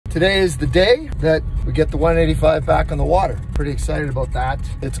Today is the day that we get the 185 back on the water. Pretty excited about that.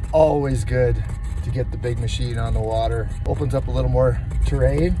 It's always good to get the big machine on the water. Opens up a little more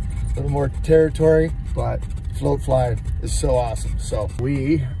terrain, a little more territory, but float flying is so awesome. So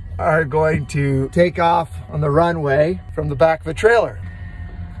we are going to take off on the runway from the back of a trailer.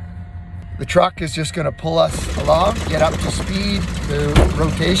 The truck is just gonna pull us along, get up to speed, to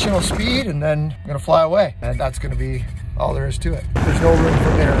rotational speed, and then we're gonna fly away. And that's gonna be all there is to it. There's no room for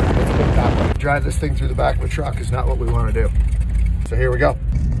error, let's put it that way. Drive this thing through the back of a truck is not what we wanna do. So here we go.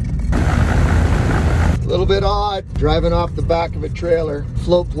 A little bit odd, driving off the back of a trailer,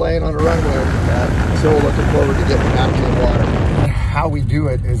 float plane on a runway. So looking forward to getting back to the water. How we do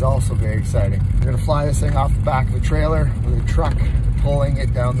it is also very exciting. We're gonna fly this thing off the back of a trailer with a truck pulling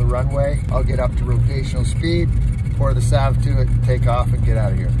it down the runway. I'll get up to rotational speed, pour the salve to it, take off and get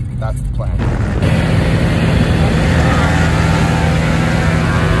out of here. That's the plan.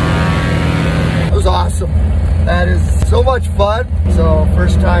 That was awesome. That is so much fun. So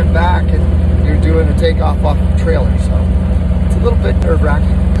first time back and you're doing a takeoff off the trailer. So it's a little bit nerve-wracking.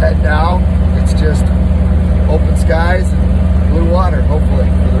 And now it's just open skies and blue water, hopefully,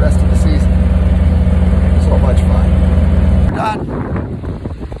 for the rest of the season. So much fun. Done.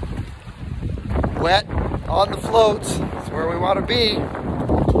 Wet on the floats. That's where we want to be.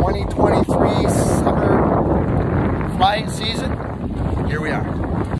 2023 summer flying season. Here we are.